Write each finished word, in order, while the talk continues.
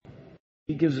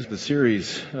He gives us the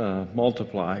series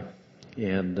Multiply,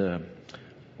 and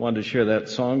wanted to share that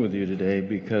song with you today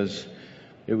because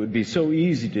it would be so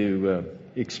easy to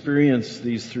experience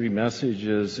these three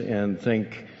messages and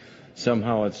think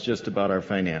somehow it's just about our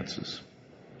finances.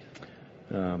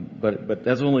 But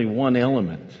that's only one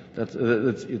element.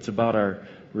 It's about our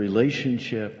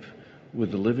relationship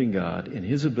with the living God and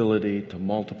His ability to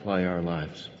multiply our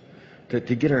lives. To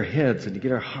get our heads and to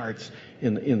get our hearts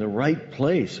in the right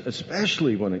place,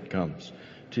 especially when it comes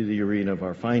to the arena of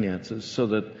our finances, so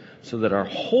that our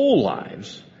whole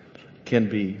lives can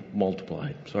be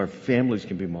multiplied, so our families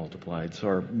can be multiplied, so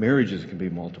our marriages can be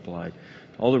multiplied,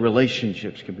 all the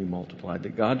relationships can be multiplied,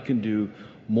 that God can do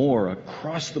more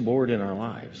across the board in our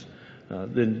lives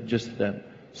than just that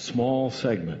small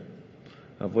segment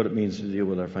of what it means to deal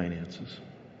with our finances.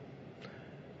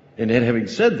 And then having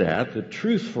said that, the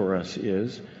truth for us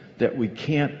is that we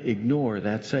can't ignore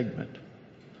that segment.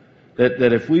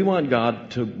 That if we want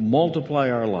God to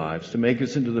multiply our lives, to make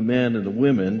us into the men and the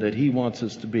women that He wants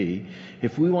us to be,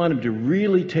 if we want Him to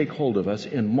really take hold of us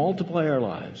and multiply our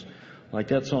lives, like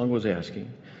that song was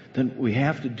asking, then we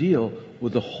have to deal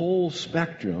with the whole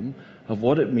spectrum of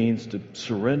what it means to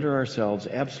surrender ourselves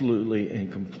absolutely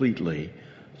and completely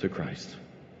to Christ.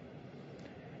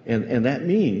 And that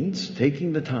means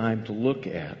taking the time to look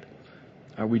at,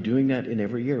 are we doing that in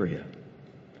every area,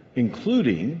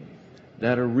 including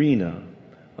that arena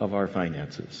of our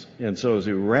finances? And so as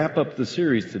we wrap up the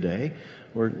series today,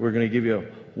 we're going to give you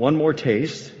one more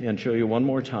taste and show you one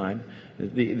more time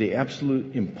the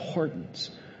absolute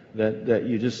importance that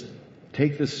you just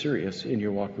take this serious in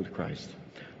your walk with Christ.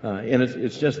 And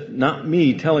it's just not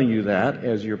me telling you that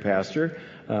as your pastor,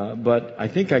 but I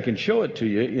think I can show it to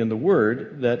you in the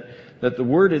Word that the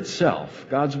Word itself,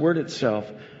 God's Word itself,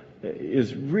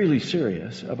 is really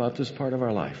serious about this part of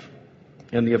our life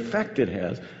and the effect it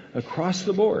has across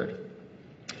the board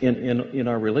in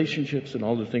our relationships and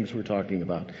all the things we're talking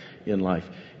about in life.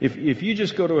 If you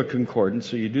just go to a concordance,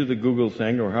 so you do the Google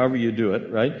thing or however you do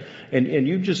it, right? And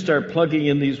you just start plugging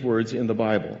in these words in the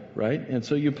Bible, right? And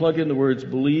so you plug in the words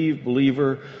believe,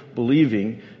 believer,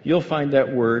 believing, you'll find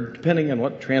that word, depending on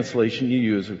what translation you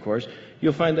use, of course,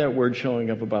 you'll find that word showing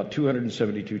up about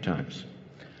 272 times.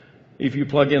 If you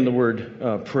plug in the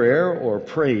word prayer or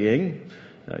praying,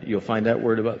 you'll find that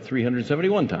word about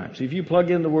 371 times. If you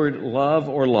plug in the word love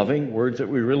or loving, words that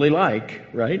we really like,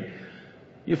 right,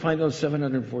 you find those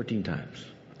 714 times.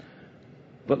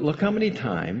 But look how many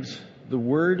times the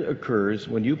word occurs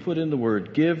when you put in the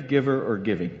word give, giver, or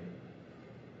giving.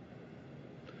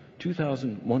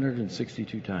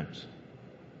 2,162 times.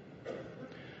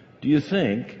 Do you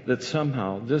think that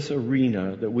somehow this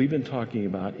arena that we've been talking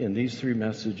about in these three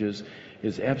messages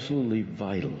is absolutely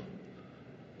vital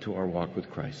to our walk with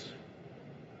Christ?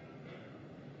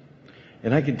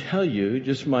 And I can tell you,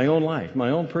 just my own life,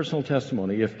 my own personal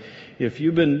testimony, if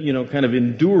you've been, kind of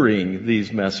enduring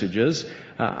these messages,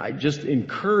 I just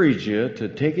encourage you to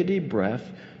take a deep breath.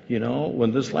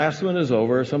 When this last one is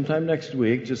over, sometime next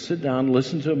week, just sit down,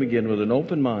 listen to them again with an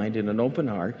open mind and an open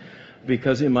heart.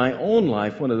 Because in my own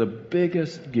life, one of the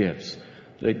biggest gifts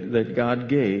that God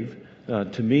gave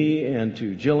to me and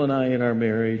to Jill and I in our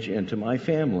marriage and to my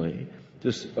family,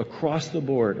 just across the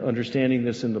board, understanding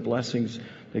this and the blessings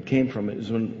that came from it,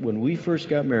 is when we first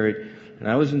got married and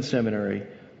I was in seminary,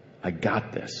 I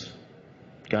got this.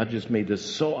 God just made this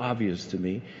so obvious to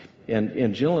me.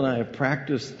 And Jill and I have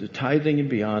practiced the tithing and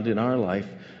beyond in our life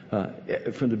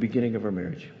from the beginning of our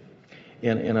marriage.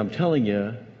 And I'm telling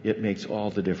you, it makes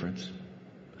all the difference.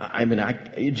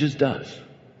 It just does.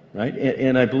 Right?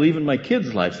 And I believe in my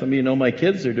kids' life. Some of you know my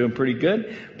kids. They're doing pretty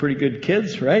good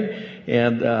kids, right?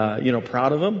 And,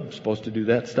 proud of them. I'm supposed to do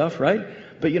that stuff, right?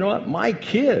 But you know what? My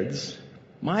kids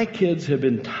have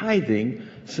been tithing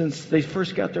since they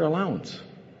first got their allowance.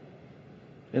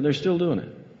 And they're still doing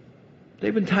it.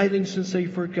 They've been tithing since they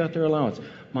first got their allowance.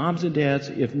 Moms and dads,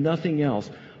 if nothing else,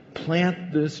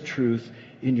 plant this truth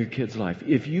in your kids' life.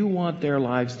 If you want their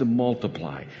lives to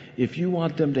multiply, if you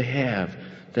want them to have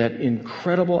that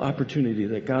incredible opportunity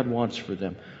that God wants for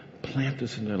them, plant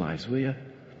this in their lives, will you?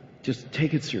 Just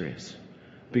take it serious.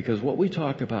 Because what we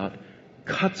talk about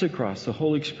cuts across the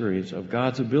whole experience of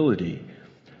God's ability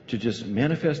to just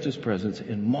manifest His presence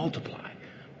and multiply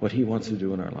what He wants to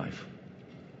do in our life.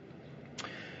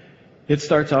 It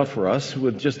starts out for us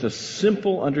with just a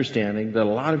simple understanding that a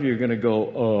lot of you are going to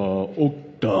go,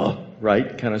 duh,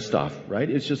 right, kind of stuff, right?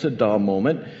 It's just a duh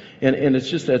moment. And it's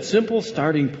just that simple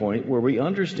starting point where we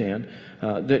understand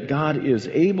that God is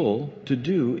able to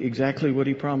do exactly what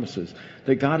He promises.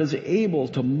 That God is able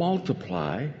to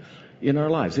multiply in our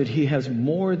lives. That He has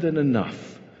more than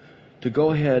enough to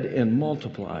go ahead and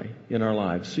multiply in our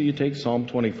lives. So you take Psalm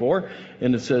 24,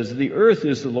 and it says, the earth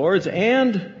is the Lord's,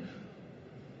 and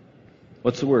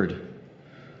what's the word?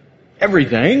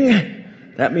 Everything.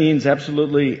 That means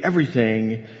absolutely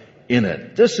everything in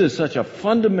it. This is such a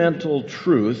fundamental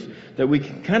truth that we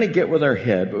can kind of get with our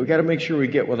head, but we got to make sure we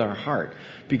get with our heart.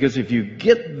 Because if you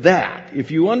get that,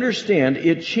 if you understand,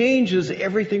 it changes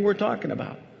everything we're talking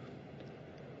about.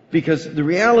 Because the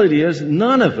reality is,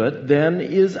 none of it then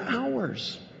is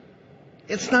ours.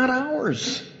 It's not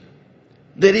ours.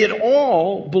 That it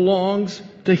all belongs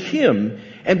to Him.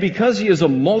 And because He is a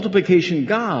multiplication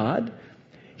God,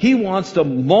 He wants to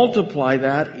multiply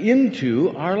that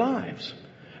into our lives.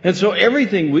 And so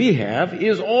everything we have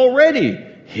is already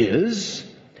His,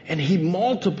 and He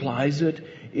multiplies it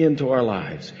into our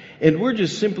lives. And we're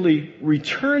just simply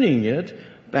returning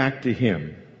it back to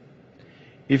Him.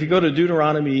 If you go to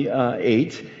Deuteronomy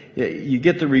 8, you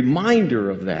get the reminder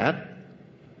of that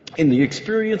in the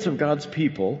experience of God's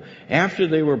people after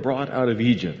they were brought out of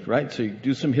Egypt, right? So you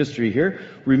do some history here.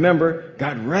 Remember,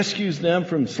 God rescues them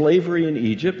from slavery in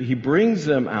Egypt. He brings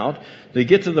them out. They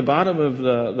get to the bottom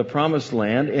of the promised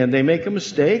land, and they make a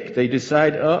mistake. They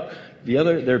decide,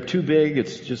 they're too big.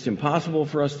 It's just impossible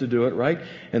for us to do it, right?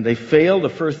 And they fail the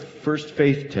first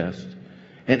faith test.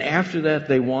 And after that,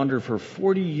 they wander for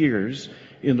 40 years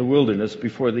in the wilderness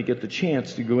before they get the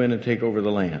chance to go in and take over the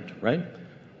land, right?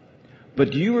 But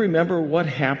do you remember what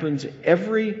happens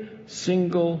every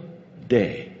single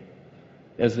day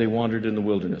as they wandered in the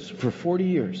wilderness for 40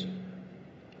 years?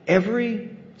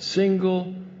 Every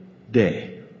single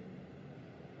day,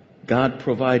 God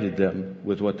provided them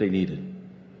with what they needed.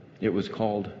 It was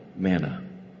called manna.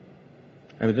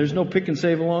 I mean, there's no pick and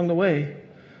save along the way.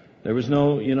 There was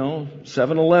no,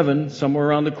 7-Eleven somewhere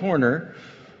around the corner.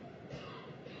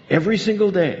 Every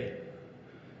single day,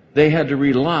 they had to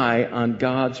rely on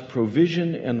God's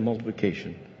provision and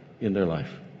multiplication in their life.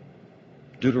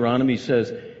 Deuteronomy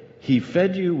says, He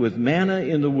fed you with manna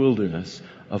in the wilderness,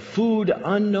 a food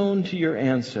unknown to your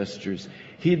ancestors.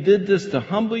 He did this to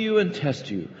humble you and test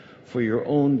you for your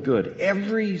own good.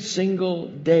 Every single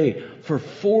day for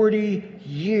 40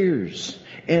 years.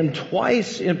 And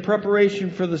twice in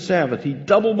preparation for the Sabbath, He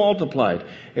double multiplied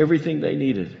everything they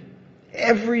needed.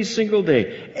 Every single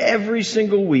day, every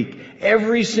single week,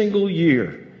 every single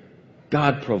year,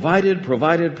 God provided.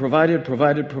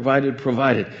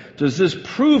 Does this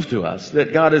prove to us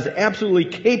that God is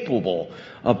absolutely capable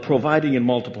of providing and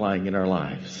multiplying in our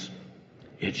lives?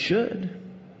 It should.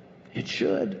 It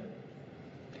should.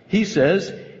 He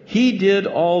says He did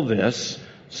all this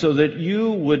so that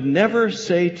you would never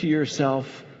say to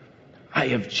yourself, I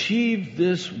have achieved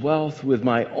this wealth with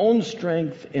my own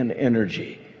strength and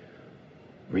energy.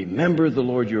 Remember the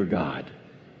Lord your God.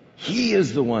 He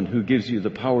is the one who gives you the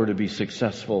power to be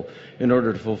successful in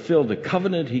order to fulfill the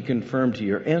covenant He confirmed to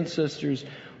your ancestors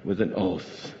with an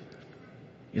oath.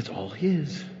 It's all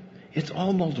His. It's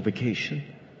all multiplication.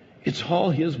 It's all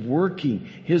His working,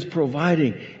 His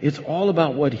providing. It's all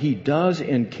about what He does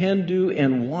and can do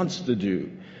and wants to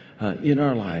do in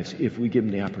our lives if we give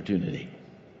Him the opportunity.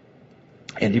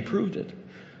 And He proved it.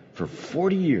 For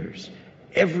 40 years,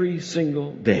 every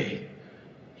single day,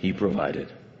 He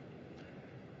provided.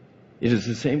 It is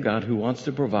the same God who wants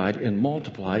to provide and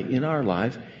multiply in our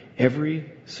lives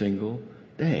every single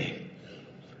day.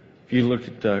 If you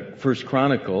look at 1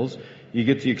 Chronicles, you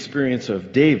get the experience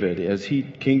of King David,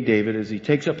 as he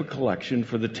takes up a collection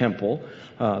for the temple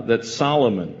that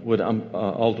Solomon would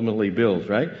ultimately build,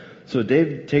 right? So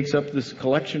David takes up this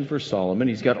collection for Solomon.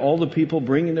 He's got all the people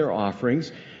bringing their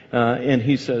offerings, and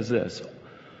he says this,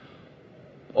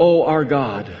 "O our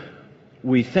God,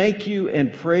 we thank you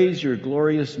and praise your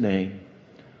glorious name.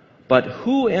 But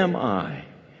who am I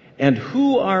and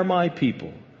who are my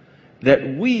people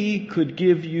that we could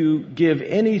give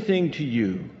anything to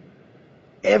you?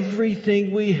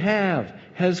 Everything we have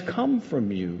has come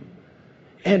from you,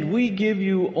 and we give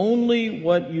you only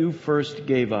what you first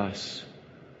gave us.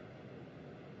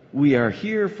 We are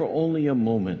here for only a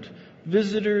moment,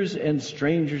 visitors and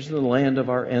strangers in the land of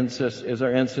our ancestors, as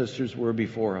our ancestors were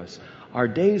before us. Our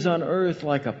days on earth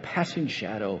like a passing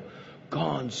shadow,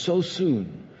 gone so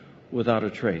soon without a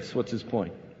trace." What's his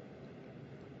point?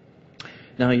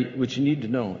 Now, what you need to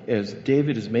know, as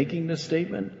David is making this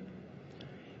statement,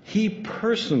 he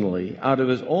personally, out of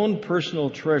his own personal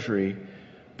treasury,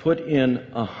 put in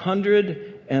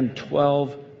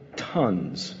 112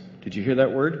 tons. Did you hear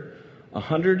that word?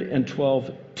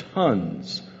 112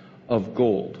 tons of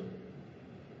gold.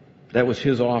 That was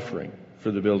his offering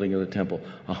for the building of the temple.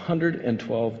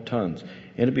 112 tons.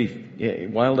 And it'd be a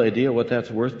wild idea what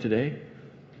that's worth today.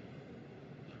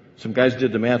 Some guys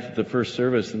did the math at the first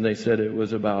service, and they said it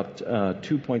was about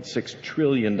 $2.6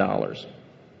 trillion.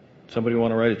 Somebody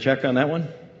want to write a check on that one?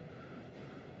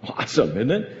 Awesome,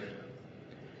 isn't it?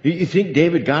 You think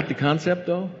David got the concept,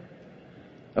 though?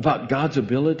 About God's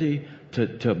ability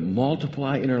to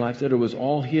multiply in our lives, that it was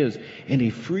all His. And He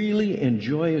freely and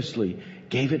joyously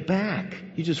gave it back.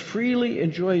 He just freely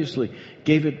and joyously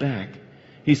gave it back.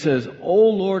 He says, O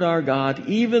Lord our God,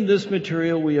 even this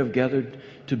material we have gathered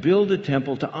to build a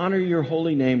temple, to honor your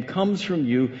holy name, comes from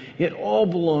you. It all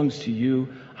belongs to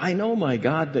you. I know, my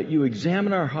God, that you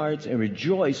examine our hearts and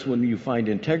rejoice when you find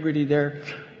integrity there.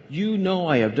 You know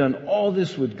I have done all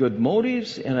this with good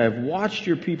motives, and I have watched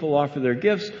your people offer their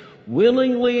gifts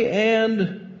willingly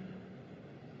and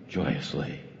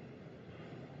joyously.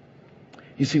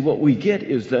 You see, what we get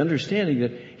is the understanding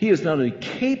that He is not only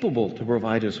capable to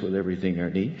provide us with everything our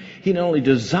need, He not only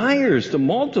desires to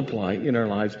multiply in our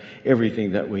lives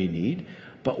everything that we need,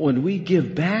 but when we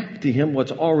give back to Him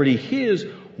what's already His,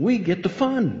 we get the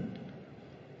fun.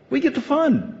 We get the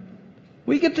fun.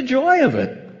 We get the joy of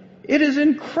it. It is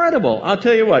incredible. I'll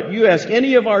tell you what, you ask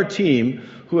any of our team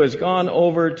who has gone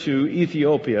over to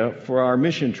Ethiopia for our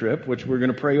mission trip, which we're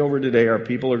going to pray over today. Our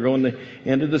people are going the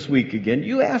end of this week again.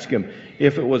 You ask them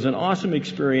if it was an awesome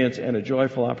experience and a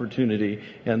joyful opportunity,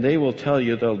 and they will tell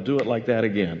you they'll do it like that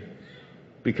again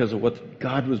because of what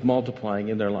God was multiplying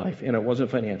in their life, and it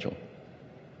wasn't financial.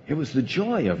 It was the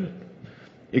joy of it.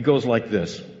 It goes like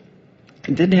this.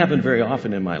 It didn't happen very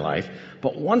often in my life,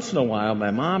 but once in a while,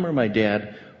 my mom or my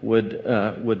dad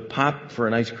would pop for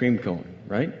an ice cream cone,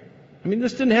 right? I mean,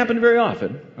 this didn't happen very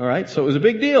often, all right? So it was a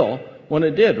big deal when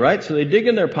it did, right? So they dig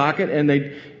in their pocket and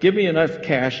they give me enough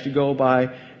cash to go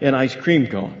buy an ice cream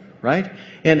cone, right?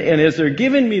 And as they're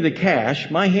giving me the cash,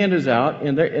 my hand is out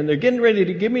and they're getting ready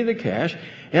to give me the cash,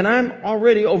 and I'm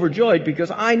already overjoyed because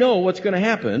I know what's going to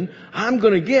happen. I'm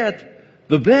going to get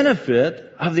the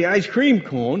benefit of the ice cream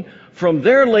cone from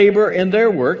their labor and their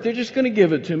work. They're just going to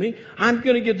give it to me. I'm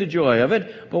going to get the joy of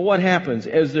it. But what happens?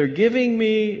 As they're giving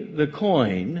me the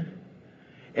coin,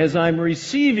 as I'm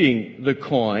receiving the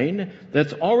coin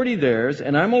that's already theirs,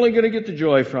 and I'm only going to get the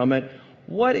joy from it,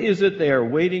 what is it they are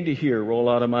waiting to hear roll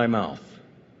out of my mouth?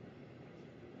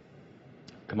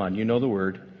 Come on, you know the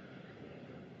word.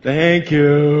 Thank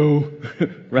you.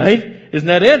 Right? Isn't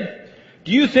that it?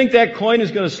 Do you think that coin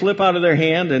is going to slip out of their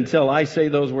hand until I say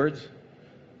those words?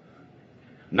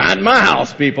 Not in my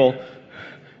house, people.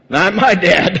 Not my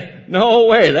dad. No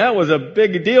way. That was a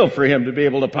big deal for him to be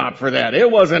able to pop for that. It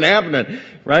wasn't happening,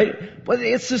 right? But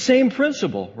it's the same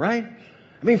principle, right?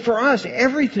 I mean, for us,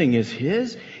 everything is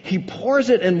His. He pours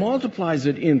it and multiplies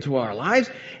it into our lives,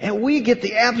 and we get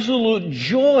the absolute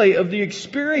joy of the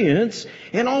experience,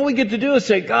 and all we get to do is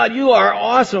say, God, you are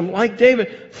awesome. Like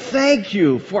David, thank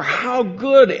you for how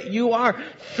good you are.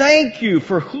 Thank you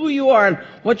for who you are and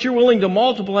what you're willing to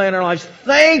multiply in our lives.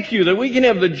 Thank you that we can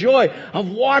have the joy of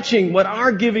watching what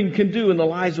our giving can do in the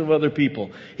lives of other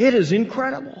people. It is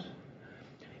incredible.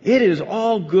 It is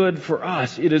all good for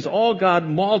us. It is all God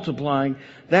multiplying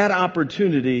that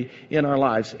opportunity in our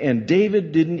lives. And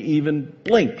David didn't even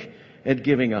blink at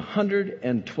giving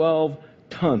 112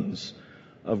 tons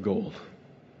of gold.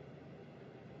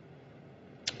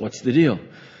 What's the deal?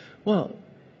 Well,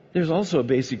 there's also a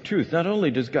basic truth. Not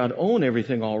only does God own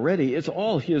everything already, it's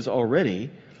all His already,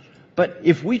 but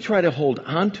if we try to hold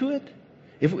on to it,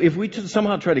 if we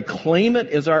somehow try to claim it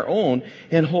as our own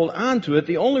and hold on to it,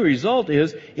 the only result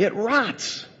is it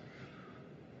rots.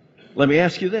 Let me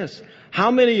ask you this. How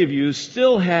many of you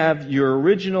still have your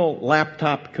original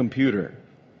laptop computer?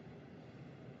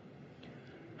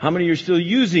 How many of you are still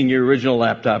using your original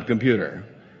laptop computer?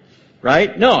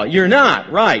 Right? No, you're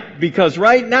not. Right. Because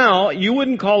right now, you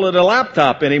wouldn't call it a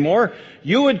laptop anymore.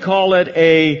 You would call it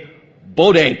a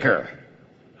boat anchor.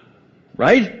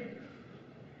 Right?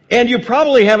 And you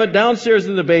probably have it downstairs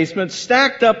in the basement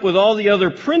stacked up with all the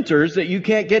other printers that you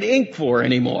can't get ink for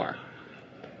anymore.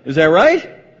 Is that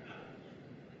right?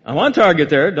 I'm on target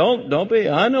there. Don't be.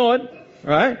 I know it.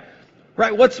 Right?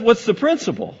 Right. What's the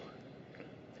principle?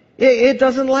 It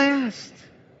doesn't last.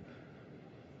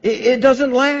 It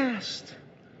doesn't last.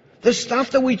 The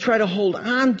stuff that we try to hold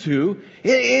on to,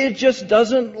 it just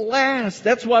doesn't last.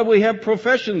 That's why we have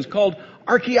professions called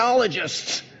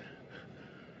archaeologists.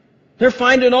 They're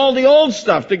finding all the old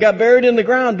stuff that got buried in the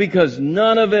ground because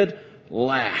none of it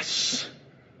lasts.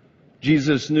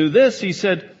 Jesus knew this. He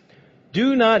said,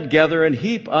 do not gather and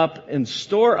heap up and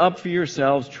store up for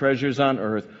yourselves treasures on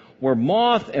earth, where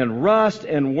moth and rust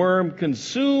and worm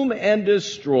consume and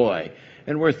destroy,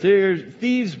 and where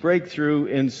thieves break through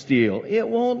and steal. It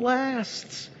won't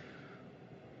last.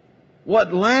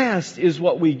 What lasts is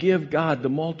what we give God to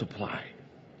multiply.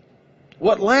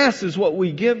 What lasts is what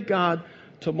we give God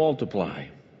to multiply.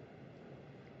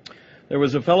 There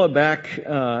was a fellow back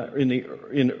in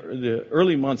the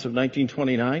early months of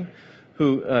 1929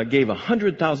 who gave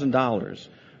 $100,000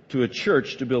 to a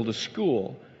church to build a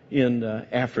school in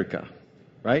Africa,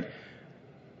 right?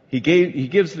 He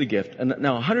gives the gift. And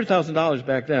now $100,000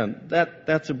 back then,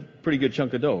 that's a pretty good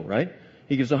chunk of dough, right?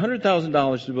 He gives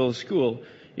 $100,000 to build a school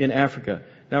in Africa.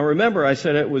 Now remember, I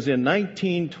said it was in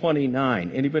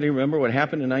 1929. Anybody remember what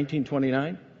happened in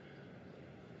 1929?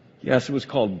 Yes, it was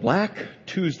called Black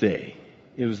Tuesday.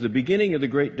 It was the beginning of the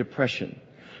Great Depression.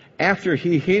 After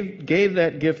he gave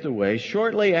that gift away,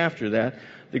 shortly after that,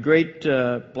 the Great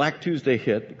Black Tuesday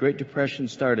hit, the Great Depression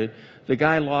started. The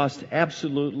guy lost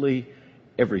absolutely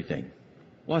everything.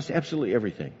 Lost absolutely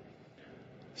everything.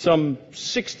 Some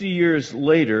 60 years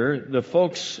later, the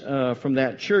folks from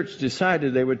that church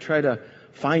decided they would try to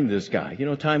find this guy. You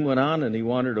know, time went on and he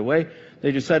wandered away.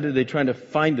 They decided they'd try to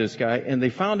find this guy, and they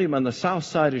found him on the south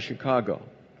side of Chicago.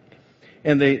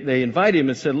 And they invited him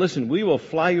and said, listen, we will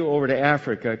fly you over to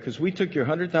Africa because we took your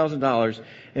 $100,000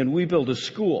 and we built a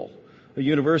school, a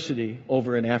university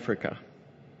over in Africa.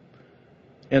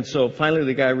 And so finally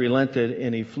the guy relented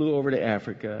and he flew over to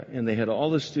Africa, and they had all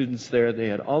the students there. They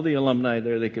had all the alumni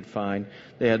there they could find.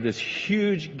 They had this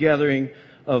huge gathering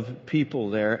of people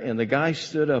there, and the guy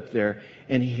stood up there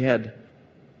and he had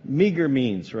meager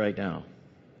means right now,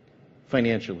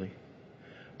 financially.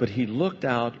 But he looked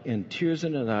out, and tears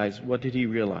in his eyes, what did he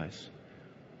realize?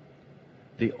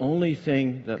 The only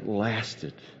thing that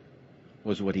lasted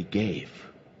was what he gave.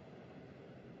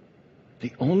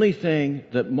 The only thing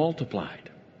that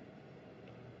multiplied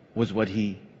was what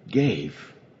he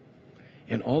gave.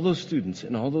 And all those students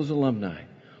and all those alumni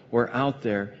were out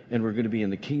there and were going to be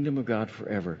in the kingdom of God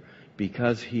forever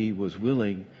because he was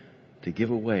willing to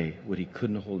give away what he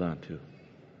couldn't hold on to.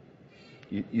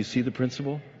 You see the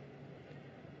principle?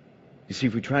 You see,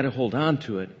 if we try to hold on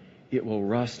to it, it will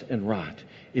rust and rot.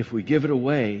 If we give it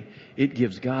away, it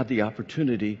gives God the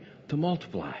opportunity to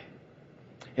multiply.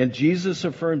 And Jesus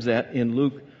affirms that in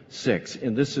Luke 6.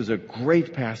 And this is a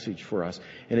great passage for us.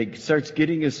 And it starts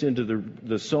getting us into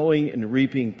the sowing and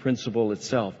reaping principle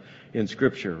itself in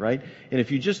Scripture, right? And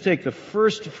if you just take the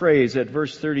first phrase at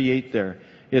verse 38 there,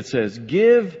 it says,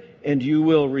 give and you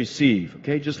will receive.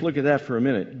 Okay, just look at that for a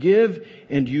minute. Give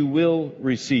and you will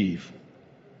receive.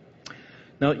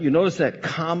 Now, you notice that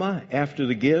comma after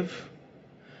the give?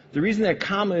 The reason that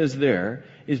comma is there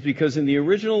is because in the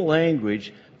original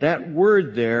language, that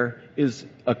word there is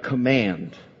a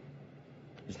command.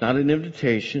 It's not an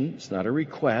invitation. It's not a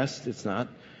request. It's not,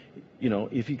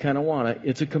 if you kind of want it,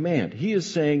 it's a command. He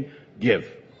is saying, give,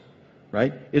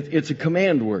 right? It's a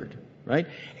command word, right?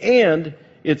 And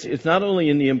it's not only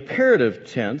in the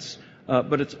imperative tense,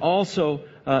 but it's also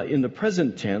in the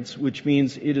present tense, which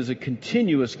means it is a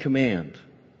continuous command.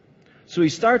 So he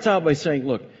starts out by saying,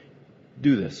 look,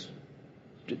 do this.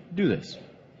 Do this.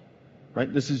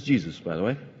 Right? This is Jesus, by the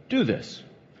way. Do this.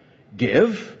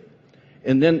 Give.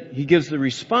 And then he gives the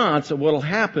response of what will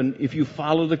happen if you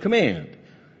follow the command.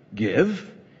 Give,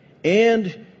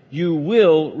 and you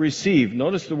will receive.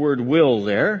 Notice the word will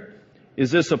there.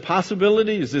 Is this a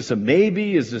possibility? Is this a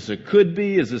maybe? Is this a could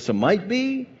be? Is this a might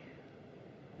be?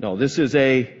 No, this is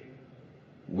a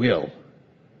will.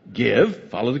 Give,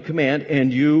 follow the command,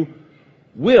 and you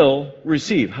will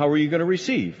receive. How are you going to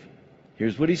receive?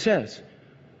 Here's what he says.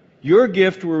 Your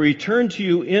gift will return to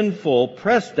you in full,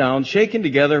 pressed down, shaken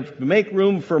together to make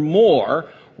room for more,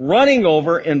 running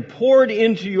over and poured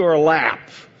into your lap.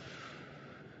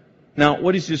 Now,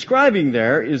 what he's describing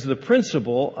there is the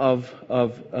principle of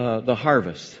the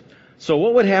harvest. So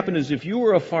what would happen is if you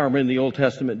were a farmer in the Old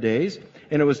Testament days,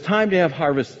 and it was time to have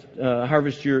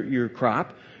harvest your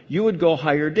crop, you would go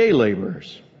hire day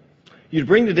laborers. You'd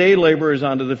bring the day laborers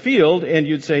onto the field, and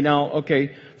you'd say, now,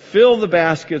 okay, fill the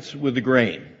baskets with the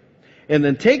grain. And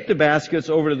then take the baskets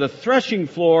over to the threshing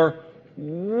floor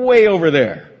way over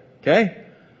there. Okay?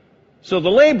 So the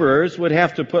laborers would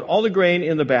have to put all the grain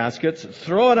in the baskets,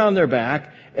 throw it on their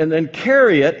back, and then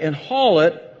carry it and haul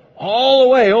it all the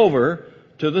way over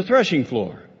to the threshing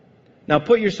floor. Now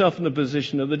put yourself in the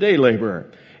position of the day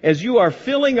laborer. As you are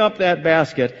filling up that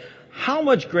basket, how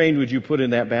much grain would you put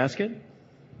in that basket?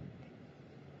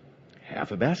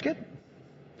 Half a basket?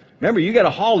 Remember, you got to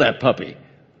haul that puppy.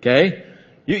 Okay?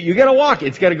 You got to walk it.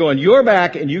 It's got to go on your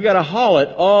back, and you got to haul it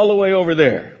all the way over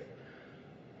there.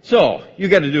 So you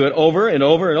got to do it over and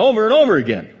over and over and over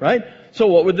again, right? So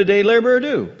what would the day laborer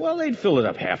do? Well, they'd fill it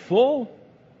up half full.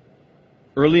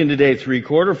 Early in the day,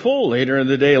 3/4 full. Later in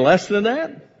the day, less than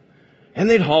that. And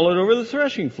they'd haul it over the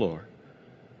threshing floor.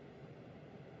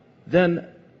 Then,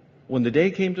 when the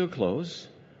day came to a close,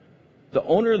 the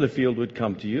owner of the field would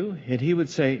come to you, and he would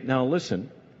say, now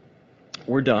listen,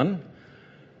 we're done,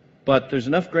 but there's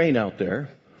enough grain out there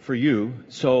for you,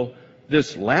 so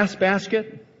this last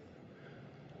basket,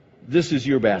 this is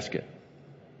your basket.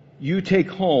 You take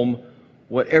home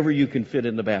whatever you can fit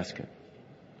in the basket.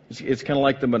 It's kind of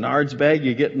like the Menards bag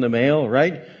you get in the mail,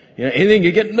 right? You know, anything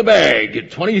you get in the bag,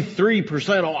 get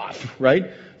 23% off,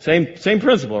 right? Same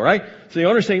principle, right? So the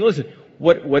owner's saying, listen,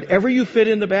 whatever you fit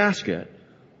in the basket,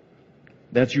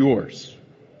 that's yours.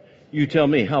 You tell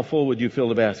me, how full would you fill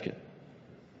the basket?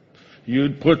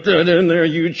 You'd put that in there,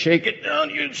 you'd shake it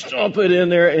down, you'd stomp it in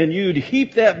there, and you'd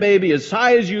heap that baby as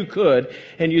high as you could,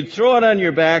 and you'd throw it on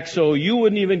your back so you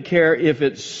wouldn't even care if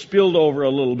it spilled over a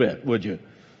little bit, would you?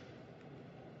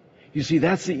 You see,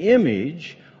 that's the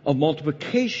image of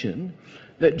multiplication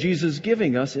that Jesus is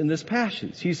giving us in this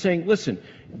passage. He's saying, listen,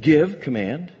 give,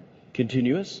 command,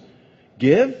 continuous,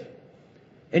 give,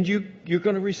 and you're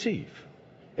going to receive.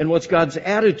 And what's God's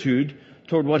attitude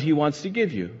toward what He wants to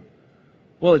give you?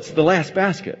 Well, it's the last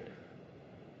basket.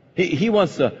 He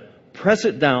wants to press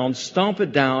it down, stomp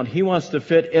it down. He wants to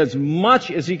fit as much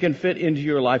as He can fit into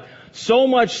your life. So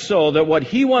much so that what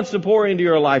He wants to pour into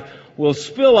your life will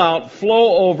spill out,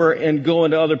 flow over, and go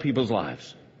into other people's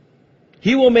lives.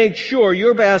 He will make sure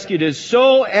your basket is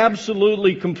so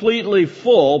absolutely, completely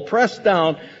full, pressed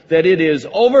down, that it is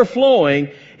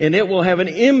overflowing, and it will have an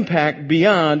impact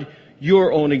beyond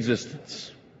your own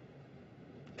existence.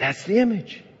 That's the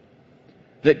image.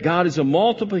 That God is a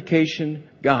multiplication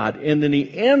God. And then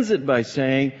He ends it by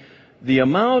saying, the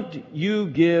amount you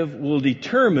give will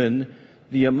determine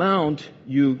the amount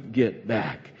you get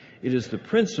back. It is the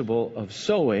principle of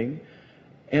sowing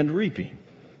and reaping.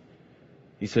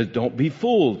 He says, don't be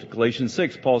fooled. Galatians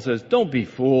 6, Paul says, don't be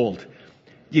fooled.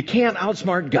 You can't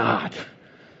outsmart God.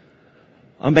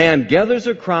 A man gathers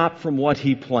a crop from what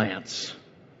he plants.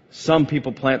 Some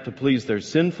people plant to please their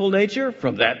sinful nature.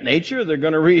 From that nature, they're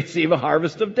going to receive a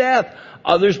harvest of death.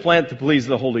 Others plant to please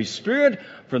the Holy Spirit.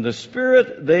 From the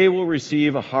Spirit, they will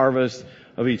receive a harvest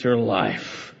of eternal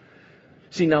life.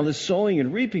 See, now the sowing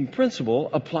and reaping principle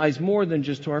applies more than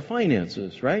just to our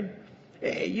finances, right?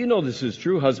 You know this is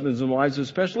true, husbands and wives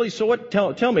especially. So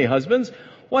tell me, husbands,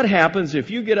 what happens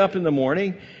if you get up in the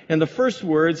morning and the first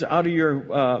words out of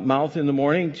your mouth in the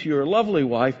morning to your lovely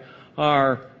wife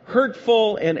are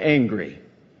hurtful and angry?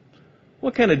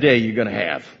 What kind of day are you going to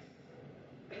have?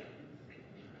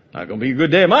 Not going to be a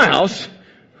good day at my house,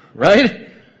 right?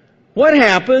 What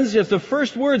happens if the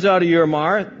first words out of your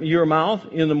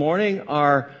mouth in the morning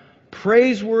are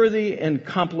praiseworthy and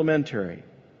complimentary?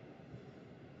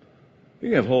 You're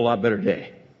going to have a whole lot better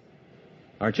day,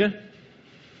 aren't you?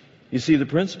 You see the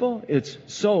principle? It's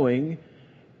sowing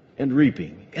and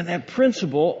reaping. And that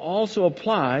principle also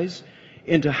applies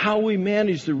into how we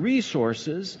manage the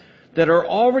resources that are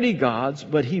already God's,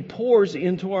 but He pours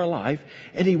into our life,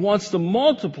 and He wants to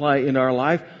multiply in our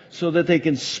life so that they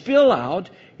can spill out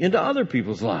into other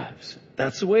people's lives.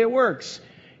 That's the way it works.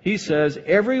 He says,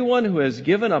 everyone who has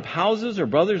given up houses or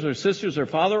brothers or sisters or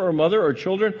father or mother or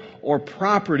children or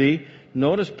property,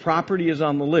 notice property is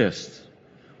on the list,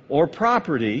 or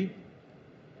property,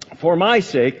 for my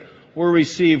sake, will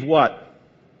receive what?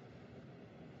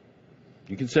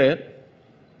 You can say it.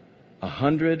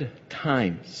 100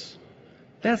 times.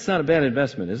 That's not a bad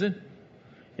investment, is it?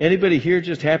 Anybody here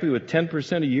just happy with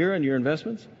 10% a year on your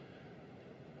investments?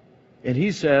 And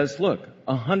He says, look,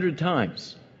 100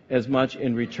 times as much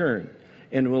in return,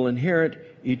 and will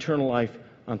inherit eternal life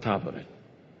on top of it.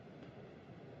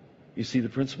 You see the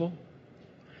principle?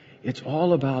 It's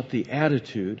all about the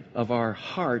attitude of our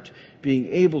heart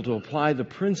being able to apply the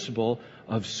principle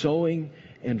of sowing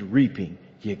and reaping.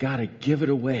 You got to give it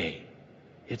away.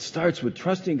 It starts with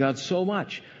trusting God so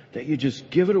much that you just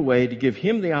give it away to give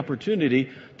Him the opportunity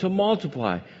to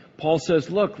multiply. Paul says,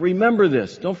 look, remember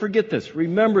this. Don't forget this.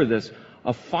 Remember this.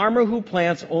 A farmer who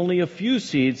plants only a few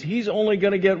seeds, he's only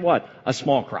going to get what? A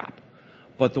small crop.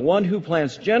 But the one who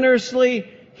plants generously,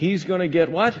 he's going to get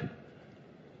what?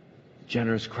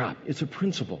 Generous crop. It's a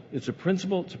principle. It's a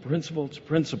principle. It's a principle. It's a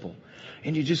principle.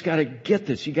 And you just got to get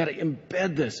this. You got to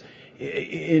embed this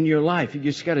in your life. You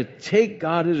just got to take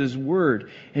God at His word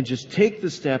and just take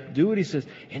the step, do what He says,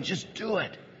 and just do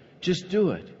it. Just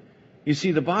do it. You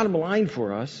see, the bottom line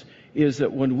for us is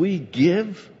that when we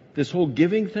give, this whole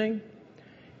giving thing,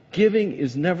 giving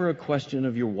is never a question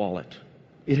of your wallet.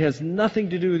 It has nothing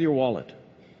to do with your wallet.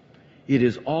 It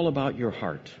is all about your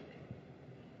heart.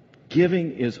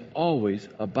 Giving is always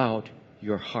about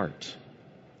your heart.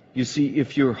 You see,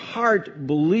 if your heart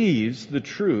believes the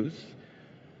truth,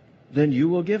 then you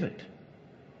will give it.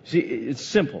 See, it's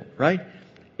simple, right?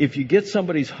 If you get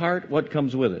somebody's heart, what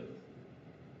comes with it?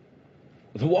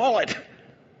 The wallet.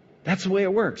 That's the way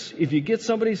it works. If you get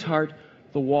somebody's heart,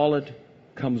 the wallet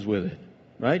comes with it,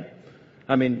 right?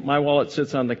 I mean, my wallet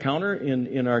sits on the counter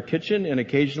in our kitchen, and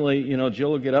occasionally,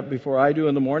 Jill will get up before I do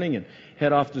in the morning and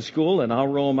head off to school, and I'll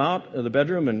roam out of the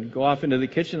bedroom and go off into the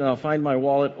kitchen, and I'll find my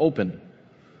wallet open.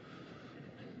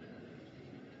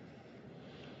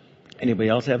 Anybody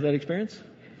else have that experience?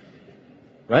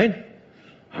 Right?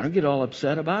 I don't get all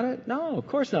upset about it. No, of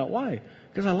course not. Why?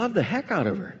 Because I love the heck out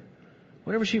of her.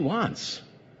 Whatever she wants.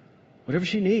 Whatever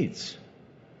she needs.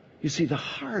 You see, the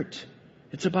heart,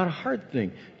 it's about a heart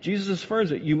thing. Jesus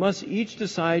affirms it. You must each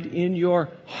decide in your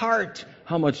heart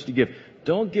how much to give.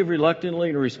 Don't give reluctantly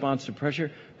in response to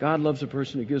pressure. God loves a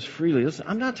person who gives freely. Listen,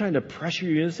 I'm not trying to pressure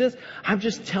you into this. I'm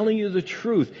just telling you the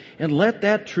truth. And let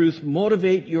that truth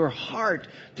motivate your heart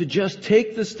to just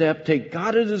take the step, take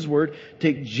God at His word,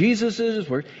 take Jesus at His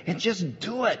word, and just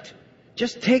do it.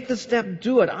 Just take the step,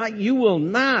 do it. You will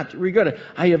not regret it.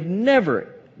 I have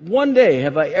never, one day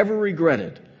have I ever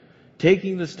regretted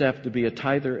taking the step to be a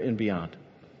tither and beyond.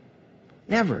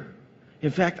 Never.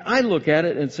 In fact, I look at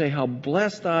it and say how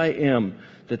blessed I am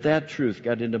that truth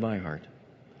got into my heart.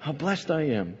 How blessed I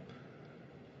am.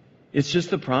 It's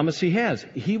just the promise He has.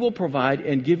 He will provide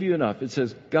and give you enough. It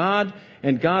says God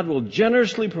will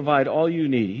generously provide all you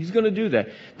need. He's going to do that.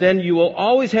 Then you will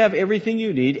always have everything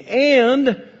you need,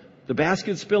 and the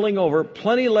basket spilling over,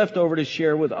 plenty left over to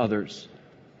share with others.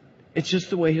 It's just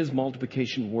the way His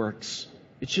multiplication works.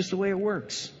 It's just the way it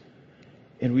works.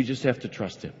 And we just have to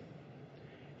trust Him.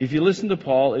 If you listen to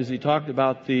Paul as he talked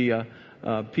about the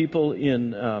people in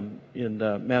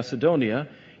Macedonia,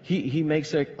 he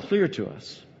makes that clear to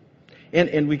us.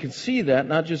 And we can see that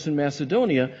not just in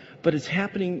Macedonia, but it's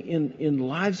happening in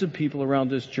lives of people around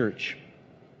this church.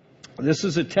 This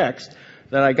is a text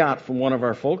that I got from one of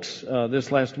our folks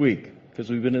this last week, because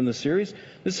we've been in the series.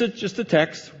 This is just a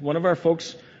text one of our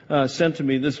folks sent to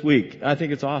me this week. I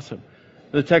think it's awesome.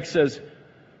 The text says,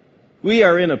 "We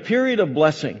are in a period of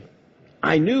blessing.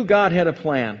 I knew God had a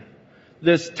plan.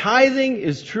 This tithing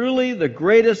is truly the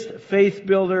greatest faith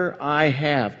builder I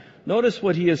have." Notice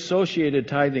what he associated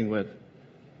tithing with.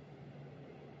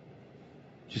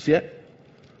 Did you see it?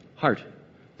 Heart.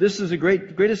 This is the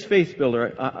greatest faith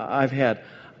builder I've had.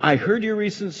 I heard your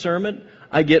recent sermon.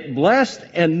 I get blessed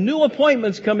and new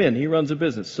appointments come in. He runs a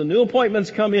business. So new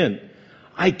appointments come in.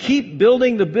 I keep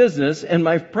building the business and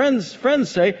my friends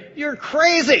say, "You're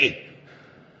crazy."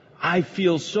 I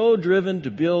feel so driven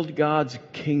to build God's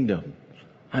kingdom.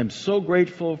 I'm so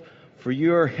grateful for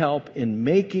your help in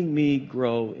making me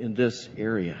grow in this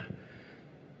area.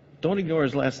 Don't ignore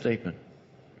his last statement.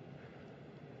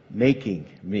 Making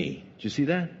me. Did you see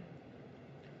that?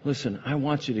 Listen, I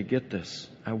want you to get this.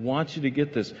 I want you to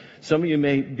get this. Some of you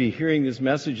may be hearing these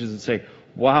messages and say,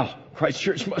 "Wow, Christ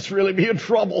Church must really be in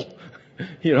trouble."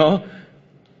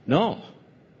 No,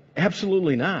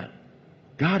 absolutely not.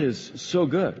 God is so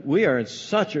good. We are in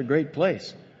such a great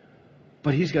place.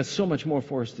 But He's got so much more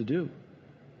for us to do.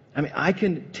 I mean, I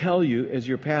can tell you as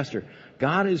your pastor,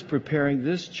 God is preparing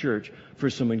this church for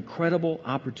some incredible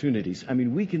opportunities. I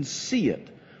mean, we can see it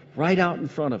right out in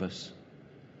front of us.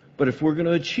 But if we're going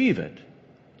to achieve it,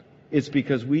 it's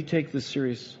because we take this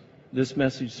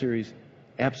message series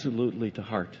absolutely to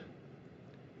heart.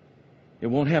 It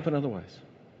won't happen otherwise.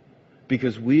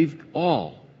 Because we've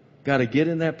all got to get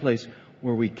in that place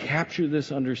where we capture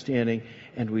this understanding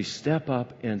and we step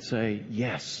up and say,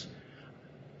 yes,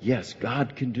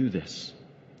 God can do this.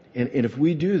 And if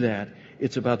we do that,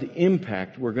 it's about the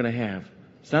impact we're going to have.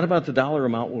 It's not about the dollar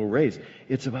amount we'll raise.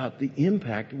 It's about the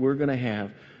impact we're going to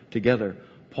have together.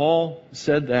 Paul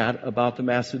said that about the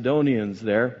Macedonians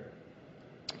there.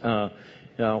 I'm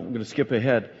going to skip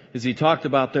ahead. As he talked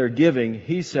about their giving,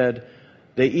 he said,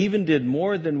 they even did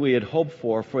more than we had hoped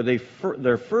for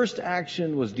their first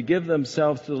action was to give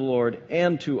themselves to the Lord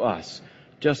and to us,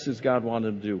 just as God wanted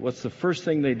them to do. What's the first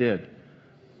thing they did?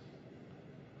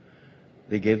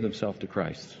 They gave themselves to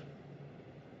Christ.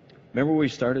 Remember when we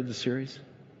started the series?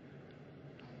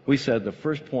 We said the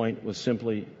first point was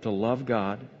simply to love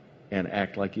God and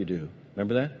act like you do.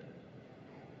 Remember that?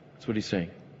 That's what he's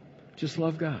saying. Just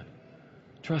love God.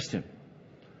 Trust Him.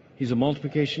 He's a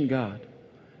multiplication God.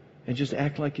 And just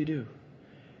act like you do.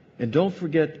 And don't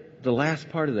forget the last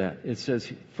part of that. It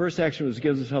says, first action was to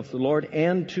give themselves to the Lord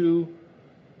and to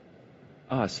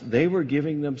us. They were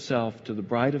giving themselves to the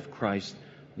bride of Christ,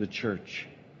 the church.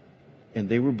 And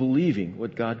they were believing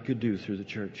what God could do through the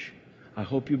church. I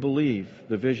hope you believe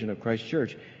the vision of Christ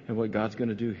Church and what God's going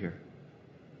to do here.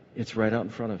 It's right out in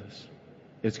front of us.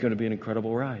 It's going to be an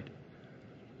incredible ride.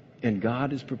 And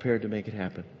God is prepared to make it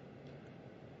happen.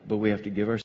 But we have to give ourselves